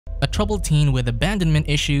a troubled teen with abandonment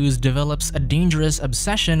issues develops a dangerous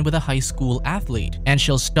obsession with a high school athlete, and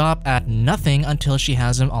she'll stop at nothing until she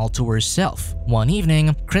has him all to herself. One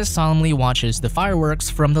evening, Chris solemnly watches the fireworks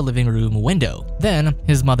from the living room window. Then,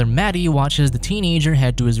 his mother Maddie watches the teenager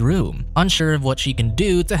head to his room, unsure of what she can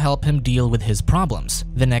do to help him deal with his problems.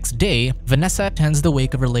 The next day, Vanessa attends the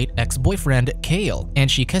wake of her late ex-boyfriend, Kale, and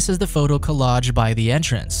she kisses the photo collage by the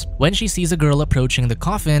entrance. When she sees a girl approaching the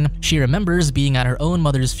coffin, she remembers being at her own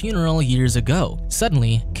mother's funeral years ago.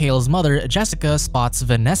 Suddenly, Kale's mother, Jessica, spots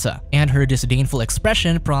Vanessa, and her disdainful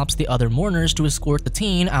expression prompts the other mourners to escort the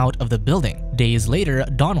teen out of the building. Days later,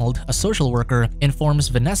 Donald, a social worker, informs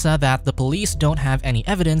Vanessa that the police don't have any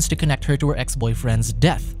evidence to connect her to her ex-boyfriend's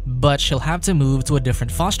death, but she'll have to move to a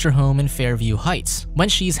different foster home in Fairview Heights. When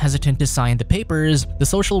she's hesitant to sign the papers, the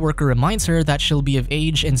social worker reminds her that she'll be of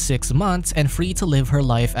age in 6 months and free to live her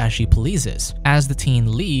life as she pleases. As the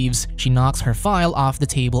teen leaves, she knocks her file off the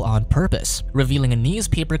table on purpose, revealing a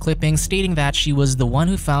newspaper clipping stating that she was the one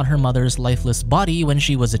who found her mother's lifeless body when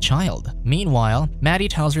she was a child. Meanwhile, Maddie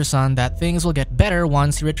tells her son that things will get better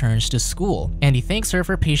once he returns to school, and he thanks her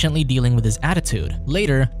for patiently dealing with his attitude.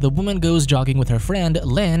 Later, the woman goes jogging with her friend,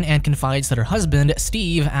 Lynn, and confides that her husband,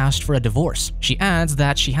 Steve, asked for a divorce. She adds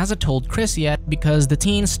that she hasn't told Chris yet because the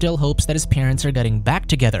teen still hopes that his parents are getting back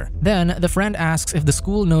together. Then, the friend asks if the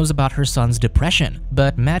school knows about her son's depression,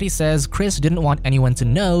 but Maddie says Chris didn't want anyone to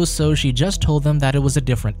know, so she just told them that it was a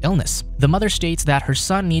different illness. The mother states that her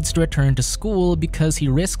son needs to return to school because he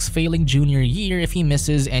risks failing junior year if he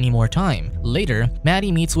misses any more time. Later,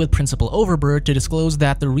 Maddie meets with Principal Overbird to disclose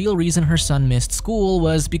that the real reason her son missed school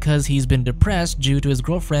was because he's been depressed due to his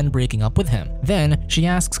girlfriend breaking up with him. Then, she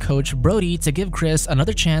asks Coach Brody to give Chris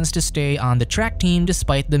another chance to stay on the track team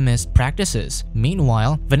despite the missed practices.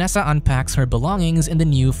 Meanwhile, Vanessa unpacks her belongings in the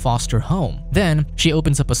new foster home. Then, she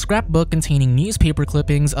opens up a scrapbook containing newspaper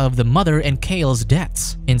clippings of the mother and Kale's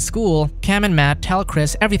deaths. In school, Cam and Matt tell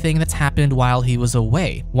Chris everything that's happened while he was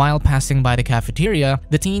away. While passing by the cafeteria,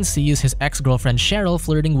 the teen sees his ex-girlfriend Cheryl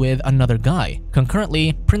flirting with another guy.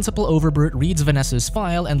 Concurrently, Principal Overbird reads Vanessa's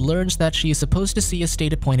file and learns that she is supposed to see a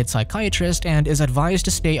state-appointed psychiatrist and is advised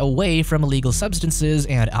to stay away from illegal substances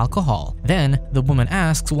and alcohol. Then, the woman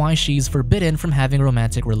asks why she's forbidden from having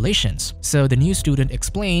romantic relations. So the new student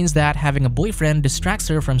explains that having a boyfriend distracts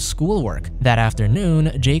her from schoolwork. That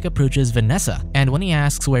afternoon, Jake approaches Vanessa, and when he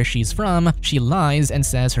asks where she's from, she lies and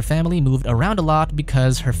says her family moved around a lot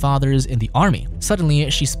because her father's in the army. Suddenly,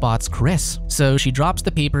 she spots Chris, so she drops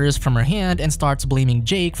the papers from her hand and starts blaming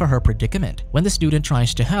Jake for her predicament. When the student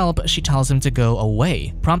tries to help, she tells him to go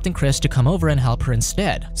away, prompting Chris to come over and help her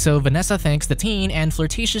instead. So Vanessa thanks the teen and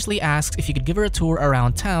flirtatiously asks if he could give her a tour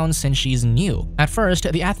around town since she's new. At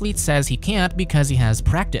first, the athlete says he can't because he has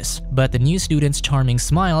practice, but the new student's charming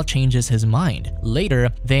smile changes his mind. Later,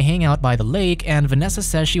 they hang out by the lake and Vanessa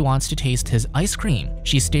says she wants to taste his ice cream.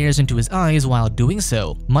 She stares into his eyes while doing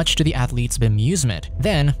so, much to the athlete's bemusement.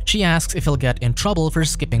 Then, she asks if he'll get in trouble for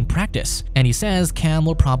skipping practice, and he says Cam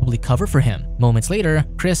will probably cover for him. Moments later,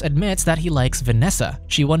 Chris admits that he likes Vanessa.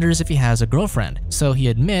 She wonders if he has a girlfriend, so he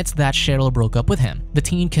admits that Cheryl broke up with him. The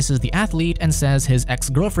teen kisses the athlete and says his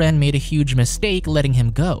ex-girlfriend made a huge mistake letting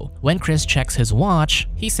him go. When Chris checks his watch,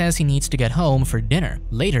 he says he needs to get home for dinner.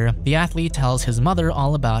 Later, the athlete tells his mother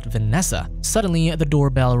all about Vanessa. Suddenly, the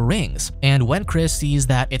doorbell rings, and when Chris sees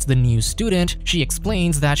that it's the new student, she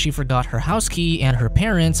explains that she forgot her house key and her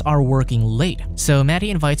parents are working late. So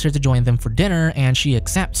Maddie invites her to join them for dinner and she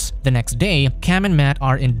accepts. The next day, Cam and Matt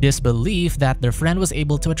are in disbelief that their friend was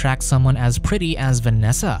able to attract someone as pretty as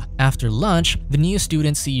Vanessa. After lunch, the new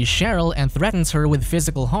student sees Cheryl and threatens her with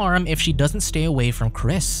physical harm if she doesn't stay away from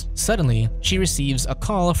Chris. Suddenly, she receives a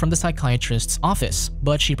call from the psychiatrist's office,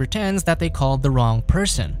 but she pretends that they called the wrong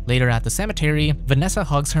person. Later at the cemetery, Vanessa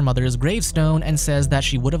hugs her mother's gravestone and says that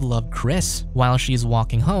she would have loved Chris. While she's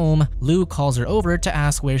walking home, Lou calls her over to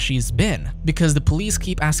ask where she's been, because the police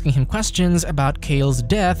keep asking him questions about Kale's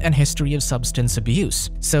death and history of substance abuse.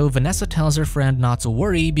 So Vanessa tells her friend not to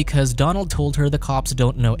worry because Donald told her the cops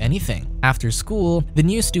don't know anything. After school, the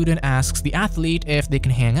new student asks the athlete if they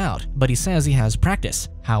can hang out, but he says he has practice.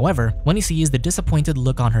 However, when he sees the disappointed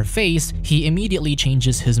look on her face, he immediately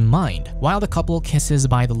changes his mind. While the couple kisses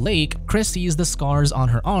by the lake, Chris sees the scars on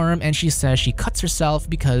her arm and she says she cuts herself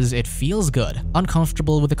because it feels good.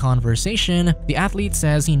 Uncomfortable with the conversation, the athlete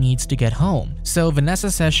says he needs to get home. So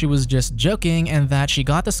Vanessa says she was just joking and that she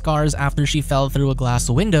got the scars after she fell through a glass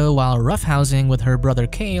window while roughhousing with her brother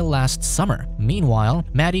Kale last summer. Meanwhile,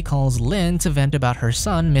 Maddie calls Lynn to vent about her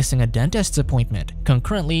son missing a dentist's appointment.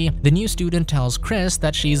 Concurrently, the new student tells Chris that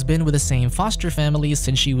that she's been with the same foster family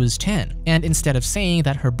since she was 10, and instead of saying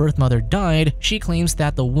that her birth mother died, she claims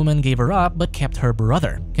that the woman gave her up but kept her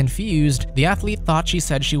brother. Confused, the athlete thought she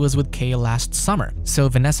said she was with Kay last summer, so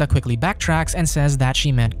Vanessa quickly backtracks and says that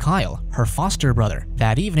she meant Kyle, her foster brother.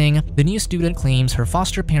 That evening, the new student claims her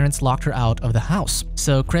foster parents locked her out of the house,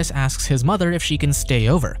 so Chris asks his mother if she can stay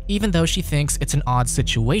over. Even though she thinks it's an odd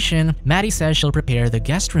situation, Maddie says she'll prepare the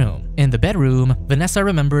guest room. In the bedroom, Vanessa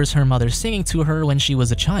remembers her mother singing to her when she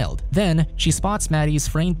was a child. Then, she spots Maddie's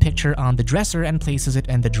framed picture on the dresser and places it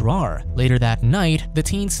in the drawer. Later that night, the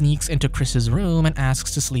teen sneaks into Chris's room and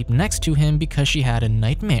asks to sleep next to him because she had a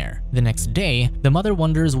nightmare. The next day, the mother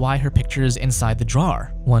wonders why her picture is inside the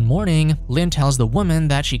drawer. One morning, Lynn tells the woman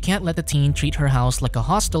that she can't let the teen treat her house like a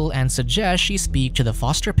hostel and suggests she speak to the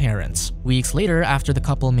foster parents. Weeks later, after the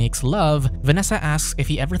couple makes love, Vanessa asks if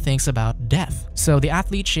he ever thinks about death. So the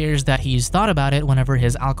athlete shares that he's thought about it whenever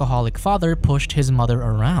his alcoholic father pushed his mother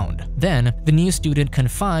around. Then, the new student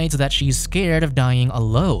confides that she's scared of dying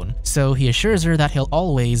alone, so he assures her that he'll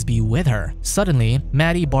always be with her. Suddenly,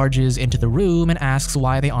 Maddie barges into the room and asks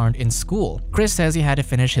why they aren't in school. Chris says he had to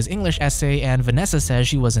finish his English essay and Vanessa says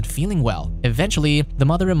she wasn't feeling well. Eventually, the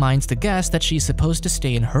mother reminds the guest that she's supposed to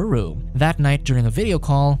stay in her room. That night during a video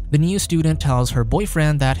call, the new student tells her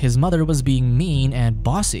boyfriend that his mother was being mean and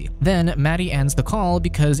bossy. Then, Maddie ends the call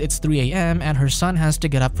because it's 3 a.m. and her son has to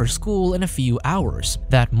get up for school in a few hours.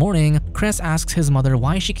 That morning, Chris asks his mother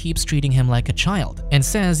why she keeps treating him like a child and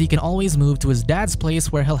says he can always move to his dad's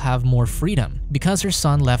place where he'll have more freedom. Because her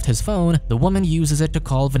son left his phone, the woman uses it to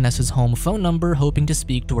call Vanessa's home phone number hoping to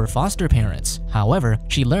speak to her foster parents. However,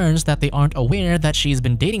 she learns that they aren't aware that she's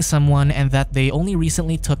been dating someone and that they only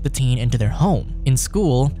recently took the teen into their home. In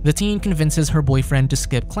school, the teen convinces her boyfriend to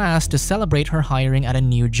skip class to celebrate her hiring at a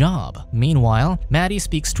new job. Meanwhile, Maddie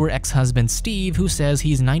speaks to her ex-husband Steve, who says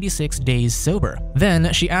he's 96 days sober.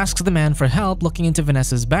 Then, she asks the man for help looking into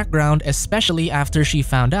Vanessa's background, especially after she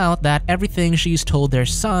found out that everything she's told their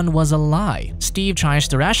son was a lie. Steve tries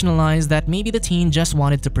to rationalize that maybe the teen just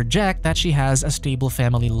wanted to project that she has a stable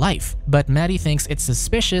family life, but Maddie thinks it's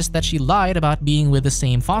suspicious that she lied about being with the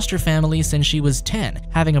same foster family since she was 10,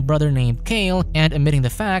 having a brother named Kale, and admitting the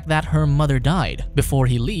fact that her mother died. Before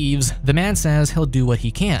he leaves, the man says he'll do what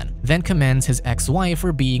he can, then commends his ex-wife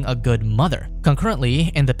for being a good mother.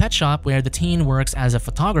 Concurrently, in the pet shop where the teen works as a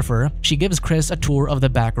photographer, she gives Chris a tour of the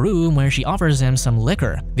back room where she offers him some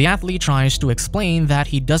liquor. The athlete tries to explain that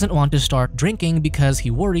he doesn't want to start drinking because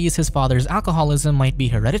he worries his father's alcoholism might be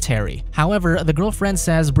hereditary. However, the girlfriend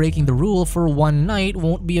says breaking the rule for one night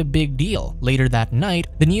won't be a big deal. Later that night,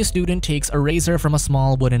 the new student takes a razor from a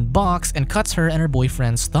small wooden box and cuts her and her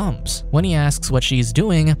boyfriend's thumbs. When he asks what she's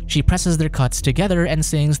doing, she presses their cuts together and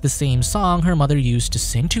sings the same song her mother used to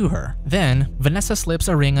sing to her. Then, Vanessa slips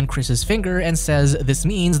a ring on Chris's finger and says this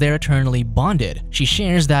means they're eternally bonded. She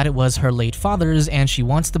shares that it was her late father's and she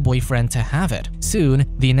wants the boyfriend to have it. Soon,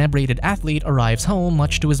 the inebriated athlete arrives home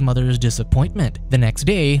much to his mother's disappointment. The next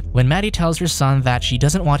day, when Maddie tells her son that she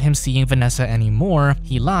doesn't want him seeing Vanessa anymore,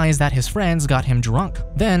 he lies that his friends got him drunk.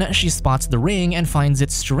 Then, she spots the ring and finds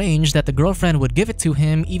it strange that the girlfriend would give it to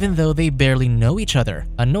him even though they barely know each other.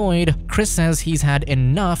 Annoyed, Chris says he's had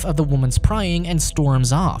enough of the woman's prying and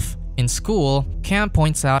storms off. In school, Cam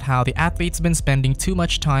points out how the athlete's been spending too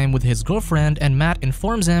much time with his girlfriend and Matt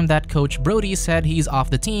informs him that Coach Brody said he's off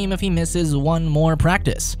the team if he misses one more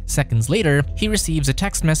practice. Seconds later, he receives a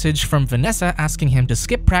text message from Vanessa asking him to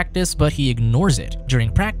skip practice, but he ignores it.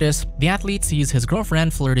 During practice, the athlete sees his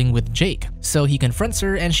girlfriend flirting with Jake, so he confronts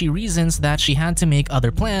her and she reasons that she had to make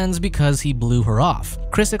other plans because he blew her off.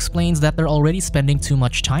 Chris explains that they're already spending too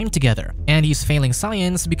much time together, and he's failing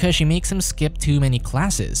science because she makes him skip too many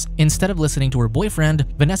classes. Instead of listening to her boyfriend,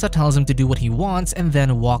 Vanessa tells him to do what he wants and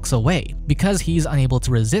then walks away. Because he's unable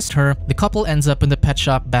to resist her, the couple ends up in the pet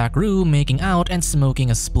shop back room making out and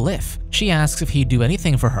smoking a spliff. She asks if he'd do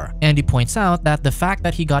anything for her, and he points out that the fact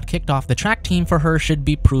that he got kicked off the track team for her should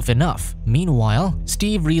be proof enough. Meanwhile,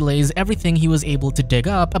 Steve relays everything he was able to dig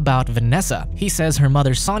up about Vanessa. He says her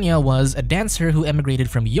mother Sonia was a dancer who emigrated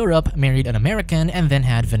from Europe, married an American, and then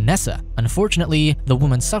had Vanessa. Unfortunately, the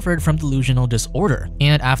woman suffered from delusional disorder,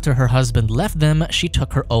 and after her husband left them, she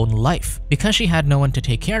took her own life. Because she had no one to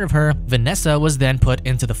take care of her, Vanessa was then put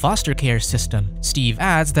into the foster care system. Steve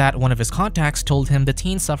adds that one of his contacts told him the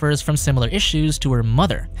teen suffers from similar issues to her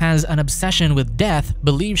mother, has an obsession with death,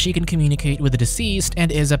 believes she can communicate with the deceased,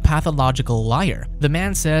 and is a pathological liar. The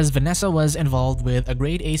man says Vanessa was involved with a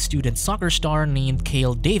grade A student soccer star named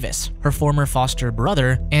Cale Davis, her former foster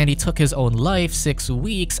brother, and he took his own life 6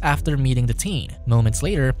 weeks after meeting the teen. Moments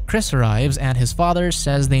later, Chris arrives and his father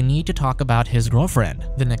says they they need to talk about his girlfriend.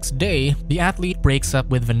 The next day, the athlete breaks up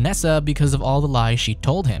with Vanessa because of all the lies she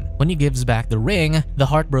told him. When he gives back the ring, the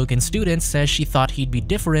heartbroken student says she thought he'd be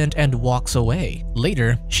different and walks away.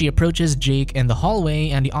 Later, she approaches Jake in the hallway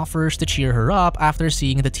and he offers to cheer her up after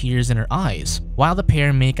seeing the tears in her eyes. While the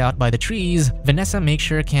pair make out by the trees, Vanessa makes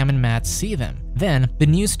sure Cam and Matt see them. Then, the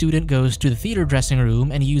new student goes to the theater dressing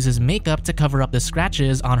room and uses makeup to cover up the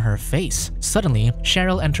scratches on her face. Suddenly,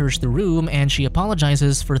 Cheryl enters the room and she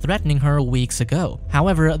apologizes for threatening her weeks ago.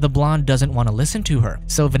 However, the blonde doesn't want to listen to her,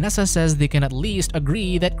 so Vanessa says they can at least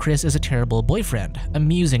agree that Chris is a terrible boyfriend,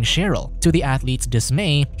 amusing Cheryl. To the athlete's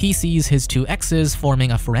dismay, he sees his two exes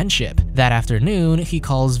forming a friendship. That afternoon, he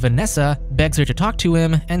calls Vanessa, begs her to talk to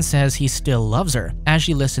him, and says he still loves her. As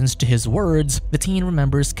she listens to his words, the teen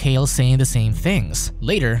remembers Cale saying the same things.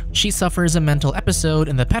 Later, she suffers a mental episode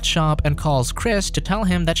in the pet shop and calls Chris to tell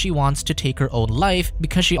him that she wants to take her own life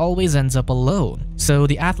because she always ends up alone. So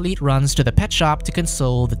the athlete runs to the pet shop to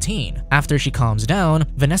console the teen. After she calms down,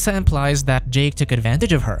 Vanessa implies that Jake took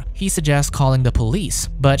advantage of her. He suggests calling the police,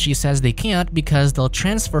 but she says they can't because they'll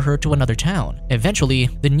transfer her to another town. Eventually,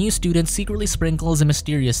 the new student secretly sprinkles a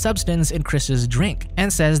mysterious substance in Chris's drink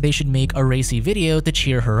and says they should make a racy video to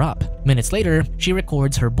cheer her up. Minutes later, she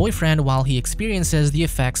records her boyfriend while he experiences the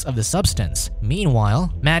effects of the substance.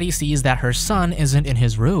 Meanwhile, Maddie sees that her son isn't in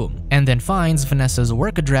his room and then finds Vanessa's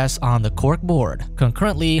work address on the corkboard.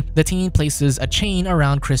 Concurrently, the teen places a chain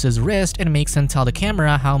around Chris's wrist and makes him tell the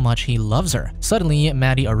camera how much he loves her. Suddenly,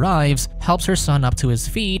 Maddie arrives, helps her son up to his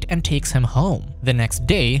feet, and takes him home. The next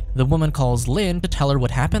day, the woman calls Lynn to tell her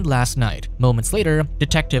what happened last night. Moments later,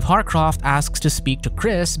 Detective Harcroft asks to speak to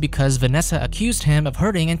Chris because Vanessa accused him of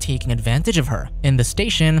hurting and taking advantage of her. In the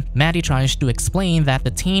station, Maddie tries to explain that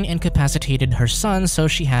the teen incapacitated her son, so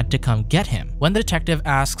she had to come get him. When the detective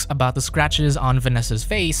asks about the scratches on Vanessa's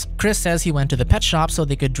face, Chris says he went to the pet shop so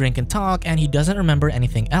they could drink and talk and he doesn't remember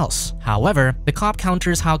anything else. However, the cop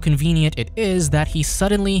counters how convenient it is that he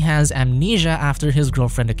suddenly has amnesia after his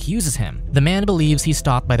girlfriend accuses him. The man believes he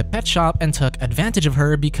stopped by the pet shop and took advantage of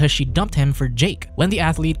her because she dumped him for Jake. When the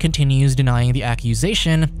athlete continues denying the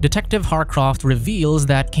accusation, Detective Harcroft reveals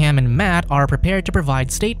that Cam and Matt are prepared to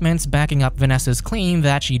provide statements backing up Vanessa's claim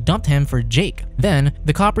that she dumped him for Jake. Then,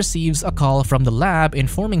 the cop receives a call from the lab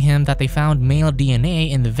informing him that they found male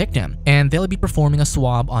DNA in the victim, and they'll be performing a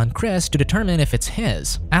swab on Chris to determine if it's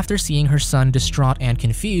his. After seeing her son distraught and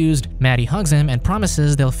confused, Maddie hugs him and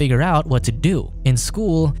promises they'll figure out what to do. In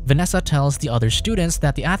school, Vanessa tells the other students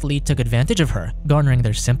that the athlete took advantage of her, garnering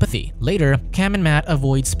their sympathy. Later, Cam and Matt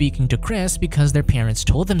avoid speaking to Chris because their parents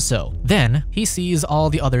told them so. Then, he sees all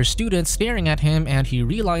the other students staring at him and he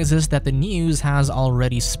realizes that the news has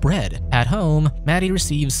already spread. At home, Maddie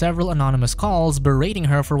receives several anonymous calls berating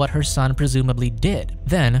her for what her son presumably did.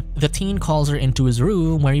 Then, the teen calls her into his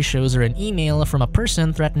room where he shows her an email from a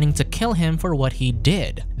person threatening to kill him for what he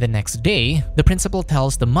did. The next day, the principal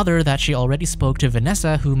tells the mother that she already spoke to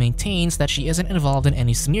Vanessa, who maintains that she isn't involved in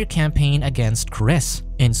any smear campaign against Chris.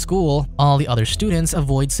 In school, all the other students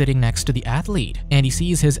avoid sitting next to the athlete, and he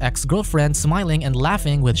sees his ex-girlfriend smiling and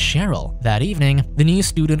laughing with Cheryl. That evening, the new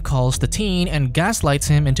student calls the teen and gaslights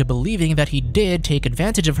him into believing that he did take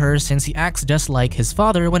advantage of her since he acts just like his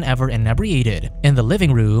father whenever inebriated. In the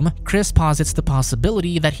living room, Chris posits the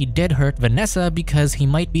possibility that he did hurt Vanessa because he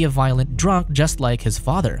might be a violent drunk just like his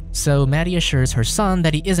father. So Maddie assures her son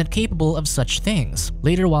that he isn't capable of such things.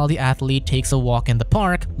 Later, while the athlete takes a walk in the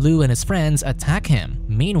park, Lou and his friends attack him.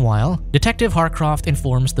 Meanwhile, Detective Harcroft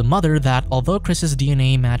informs the mother that although Chris's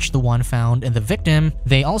DNA matched the one found in the victim,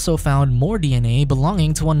 they also found more DNA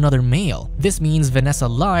belonging to another male. This means Vanessa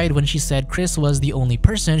lied when she said Chris was the only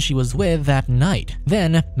person she was with that night.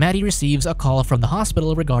 Then, Maddie receives a call from the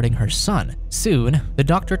hospital regarding her son. Soon, the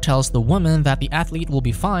doctor tells the woman that the athlete will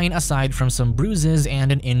be fine aside from some bruises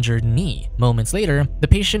and an injured knee. Moments later, the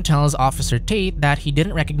patient tells Officer Tate that he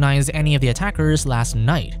didn't recognize any of the attackers last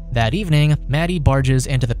night. That evening, Maddie barges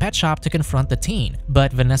into the pet shop to confront the teen,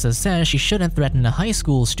 but Vanessa says she shouldn't threaten a high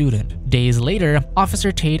school student. Days later,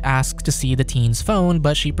 Officer Tate asks to see the teen's phone,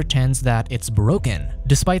 but she pretends that it's broken.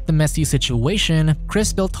 Despite the messy situation, Chris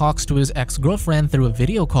still talks to his ex-girlfriend through a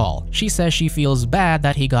video call. She says she feels bad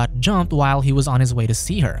that he got jumped while he was on his way to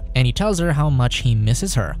see her, and he tells her how much he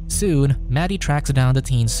misses her. Soon, Maddie tracks down the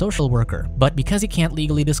teen's social worker, but because he can't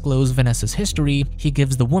legally disclose Vanessa's history, he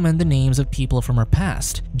gives the woman the names of people from her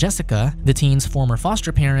past: Jessica, the teen's former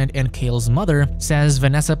foster parent and Kale's mother, says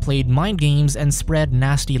Vanessa played mind games and spread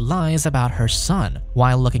nasty lies about her son.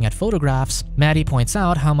 While looking at photographs, Maddie points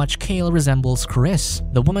out how much Kale resembles Chris.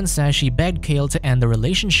 The woman says she begged Kale to end the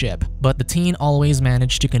relationship, but the teen always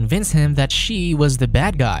managed to convince him that she was the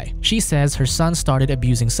bad guy. She says her son started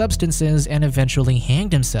abusing substances and eventually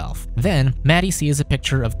hanged himself. Then, Maddie sees a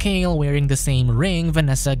picture of Kale wearing the same ring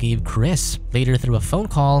Vanessa gave Chris. Later, through a phone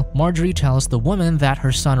call, Marjorie tells the woman that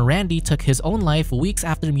her son Randy took his own life weeks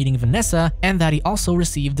after meeting Vanessa and that he also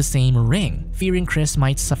received the same ring. Fearing Chris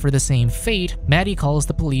might suffer the same fate, Maddie calls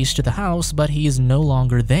the police to the house, but he is no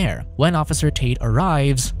longer there. When Officer Tate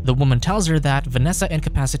arrives, the woman tells her that Vanessa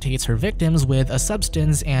incapacitates her victims with a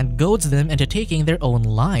substance and goads them into taking their own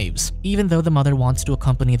lives. Even though the mother wants to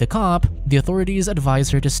accompany the cop, the authorities advise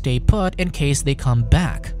her to stay put in case they come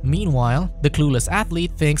back. Meanwhile, the clueless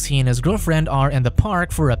athlete thinks he and his girlfriend are in the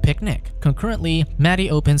park for a picnic. Concurrently, Maddie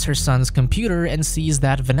opens her son's computer and sees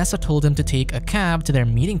that Vanessa told him to take a cab to their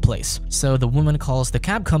meeting place. So the woman calls the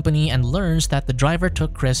cab company and learns that the driver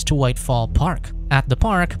took Chris to Whitefall Park. At the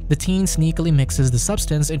park, the teen sneakily mixes the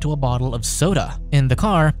substance into a bottle of soda. In the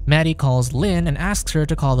car, Maddie calls Lynn and asks her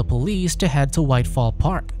to call the police to head to Whitefall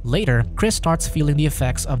Park. Later, Chris starts feeling the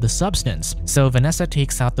effects of the substance, so Vanessa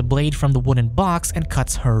takes out the blade from the wooden box and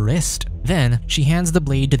cuts her wrist. Then, she hands the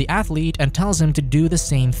blade to the athlete and tells him to do the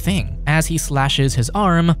same thing. As he slashes his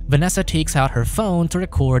arm, Vanessa takes out her phone to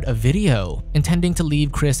record a video. Intending to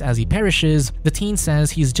leave Chris as he perishes, the teen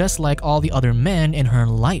says he's just like all the other men in her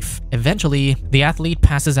life. Eventually, the athlete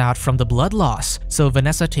passes out from the blood loss, so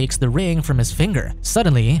Vanessa takes the ring from his finger.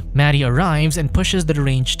 Suddenly, Maddie arrives and pushes the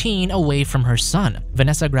deranged teen away from her son.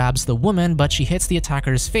 Vanessa grabs the woman, but she hits the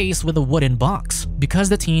attacker's face with a wooden box. Because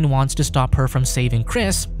the teen wants to stop her from saving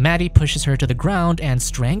Chris, Maddie pushes her to the ground and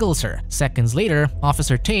strangles her. Seconds later,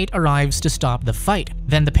 Officer Tate arrives to stop the fight.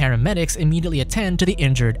 Then the paramedics immediately attend to the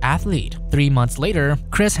injured athlete. 3 months later,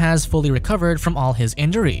 Chris has fully recovered from all his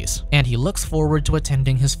injuries, and he looks forward to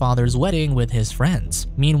attending his father's wedding with his friends.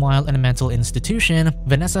 Meanwhile, in a mental institution,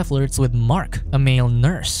 Vanessa flirts with Mark, a male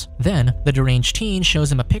nurse. Then, the deranged teen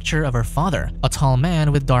shows him a picture of her father, a tall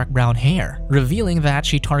man with dark brown hair, revealing that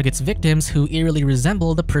she targets victims who eerily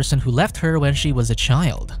resemble the person who left her when she was a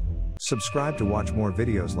child. Subscribe to watch more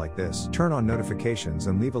videos like this, turn on notifications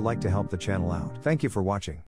and leave a like to help the channel out. Thank you for watching.